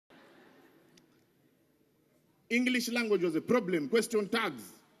English language was a problem, question tags.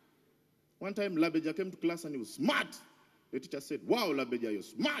 One time, Abejja came to class and he was smart. The teacher said, wow, Abejja, you're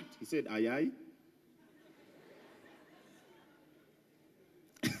smart. He said, aye, aye.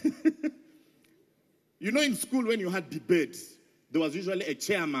 You know, in school, when you had debates, there was usually a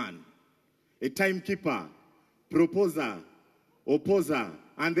chairman, a timekeeper, proposer, opposer,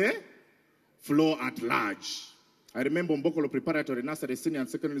 and the floor at large. I remember Mbokolo Preparatory, Nursery, Senior, and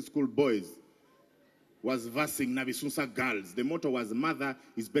Secondary School boys was versing Nabisunsa girls. The motto was, mother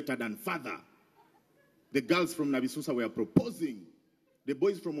is better than father. The girls from Nabisunsa were proposing. The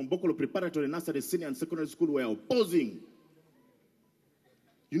boys from Mbokolo Preparatory, Nursery, Senior, and Secondary School were opposing.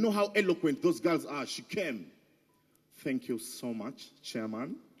 You know how eloquent those girls are. She came. Thank you so much,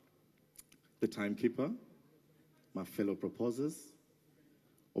 Chairman, the timekeeper, my fellow proposers,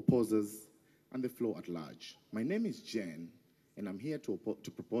 opposers, and the floor at large. My name is Jen, and I'm here to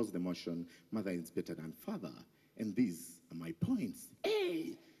propose the motion, mother is better than father. And these are my points.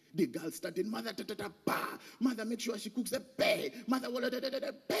 Hey! The girl started, mother, mother, make sure she cooks a pay. Mother,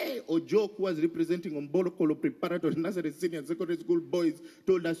 pay. Ojo, who was representing Mbokolo Preparatory, Nursery, Senior, and Secondary School boys,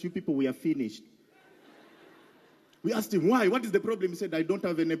 told us, you people, we are finished. We asked him, why? What is the problem? He said, I don't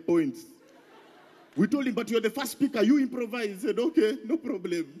have any points. We told him, but you're the first speaker. You improvise. He said, okay, no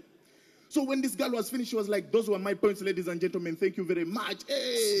problem. So when this girl was finished, she was like, those were my points, ladies and gentlemen. Thank you very much.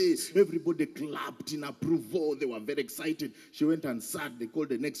 Hey, everybody clapped in approval. They were very excited. She went and sat. They called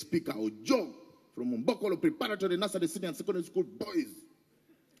the next speaker, Ojo, from Mbokolo Preparatory, Nursery, Senior, and Secondary School boys.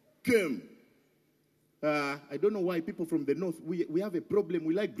 Came. I don't know why people from the north, we have a problem.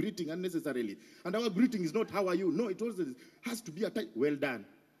 We like greeting unnecessarily. And our greeting is not, how are you? No, it has to be a type, well done.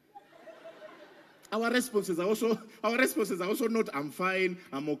 Our responses are also not, I'm fine,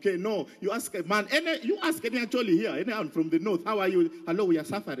 I'm okay. No, you ask a man, you ask any actually here, anyone from the north, how are you? Hello, we are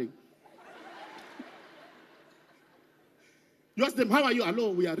suffering. You ask them, how are you? Hello,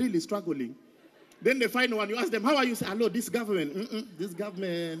 we are really struggling. Then the final one, you ask them, how are you? Say, hello, this government. This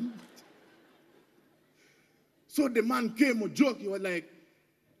government. So the man came, a joke, he was like,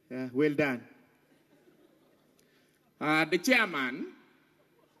 yeah, well done. The chairman,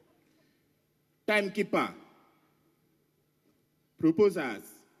 timekeeper, proposers,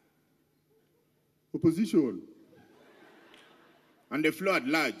 opposition, and the floor at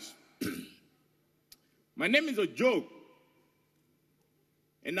large. My name is Ojo,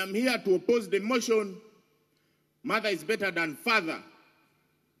 and I'm here to oppose the motion, mother is better than father.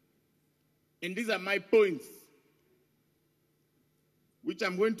 And these are my points, which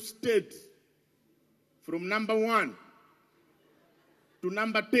I'm going to state from number 1 to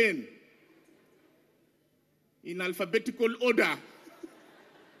number 10. In alphabetical order.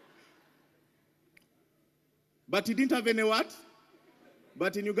 But he didn't have any what?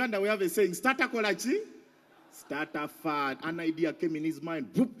 But in Uganda we have a saying, starter kolachi, starter fad. An idea came in his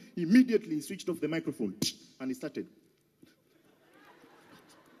mind. Whoop, immediately he switched off the microphone and he started.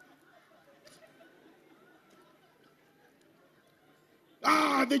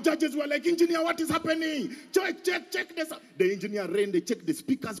 The judges were like, engineer, what is happening? Check this. The engineer ran, they checked the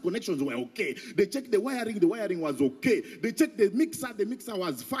speakers, connections were okay. They checked the wiring was okay. They checked the mixer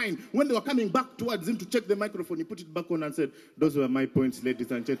was fine. When they were coming back towards him to check the microphone, he put it back on and said, those were my points,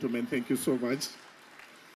 ladies and gentlemen. Thank you so much.